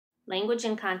Language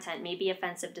and content may be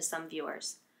offensive to some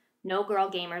viewers. No girl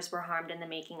gamers were harmed in the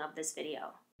making of this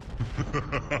video.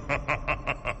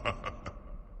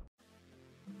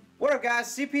 What up guys,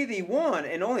 CP the one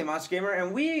and only Monster Gamer,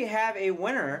 and we have a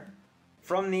winner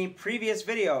from the previous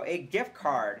video, a gift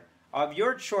card of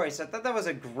your choice. I thought that was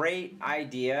a great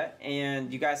idea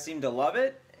and you guys seem to love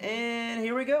it, and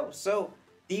here we go. So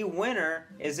the winner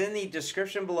is in the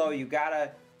description below. You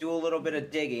gotta do a little bit of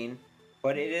digging,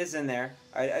 but it is in there.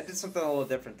 I did something a little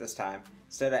different this time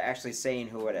instead of actually saying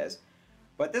who it is.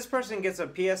 But this person gets a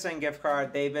PSN gift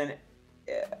card. They've been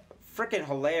freaking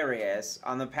hilarious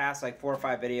on the past like 4 or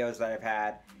 5 videos that I've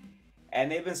had,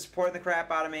 and they've been supporting the crap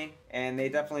out of me, and they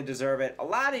definitely deserve it. A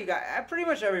lot of you guys, pretty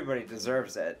much everybody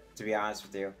deserves it, to be honest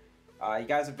with you. You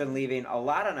guys have been leaving a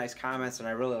lot of nice comments, and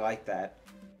I really like that.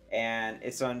 And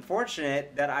it's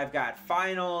unfortunate that I've got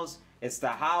finals, it's the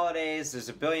holidays, there's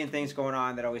a billion things going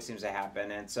on that always seems to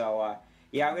happen, and so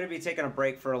yeah, I'm going to be taking a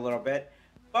break for a little bit,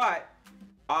 but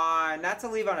not to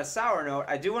leave on a sour note,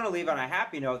 I do want to leave on a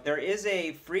happy note. There is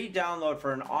a free download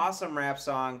for an awesome rap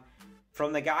song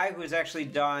from the guy who's actually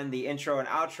done the intro and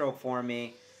outro for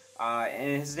me,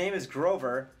 and his name is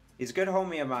Grover. He's a good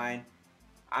homie of mine.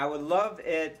 I would love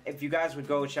it if you guys would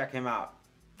go check him out.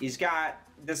 He's got,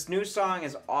 this new song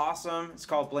is awesome. It's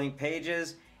called Blank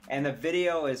Pages, and the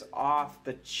video is off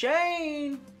the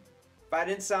chain. If I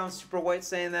didn't sound super white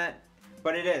saying that,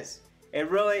 but it is. It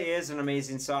really is an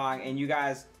amazing song, and you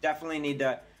guys definitely need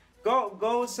to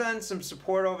go send some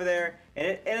support over there.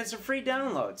 And it's a free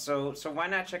download, so why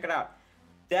not check it out?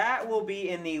 That will be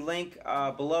in the link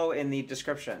below in the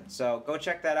description. So go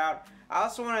check that out. I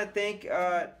also want to thank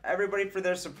everybody for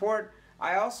their support.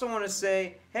 I also want to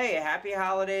say, hey, happy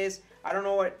holidays. I don't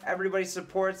know what everybody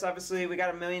supports. Obviously, we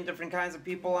got a million different kinds of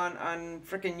people on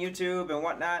freaking YouTube and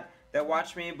whatnot that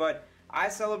watch me, but I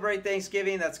celebrate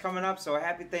Thanksgiving. That's coming up, so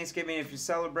happy Thanksgiving if you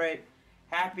celebrate.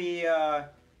 Happy,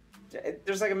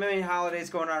 there's like a million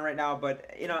holidays going on right now,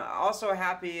 but you know, also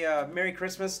happy Merry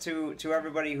Christmas to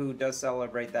everybody who does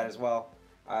celebrate that as well.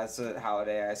 It's a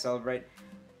holiday I celebrate.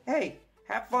 Hey,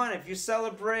 have fun. If you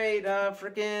celebrate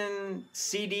freaking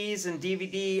CDs and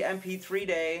DVD MP3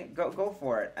 day, go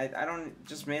for it. I don't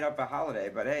just made up a holiday,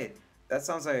 but hey, that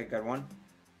sounds like a good one.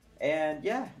 And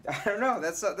yeah, I don't know.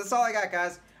 That's all I got,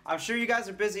 guys. I'm sure you guys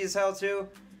are busy as hell too,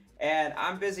 and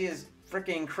I'm busy as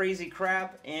freaking crazy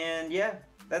crap, and yeah,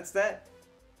 that's that.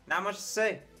 Not much to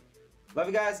say. Love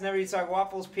you guys. Never eat talk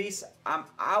waffles. Peace. I'm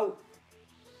out.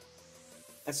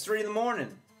 It's 3 in the morning.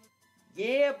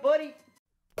 Yeah, buddy.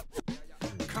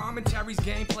 Commentaries,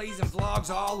 gameplays, and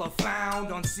vlogs all are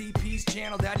found on CP's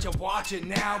channel that you're watching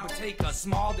now. But take a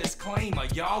small disclaimer,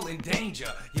 y'all in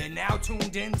danger. You're now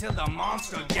tuned into the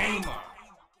Monster Gamer.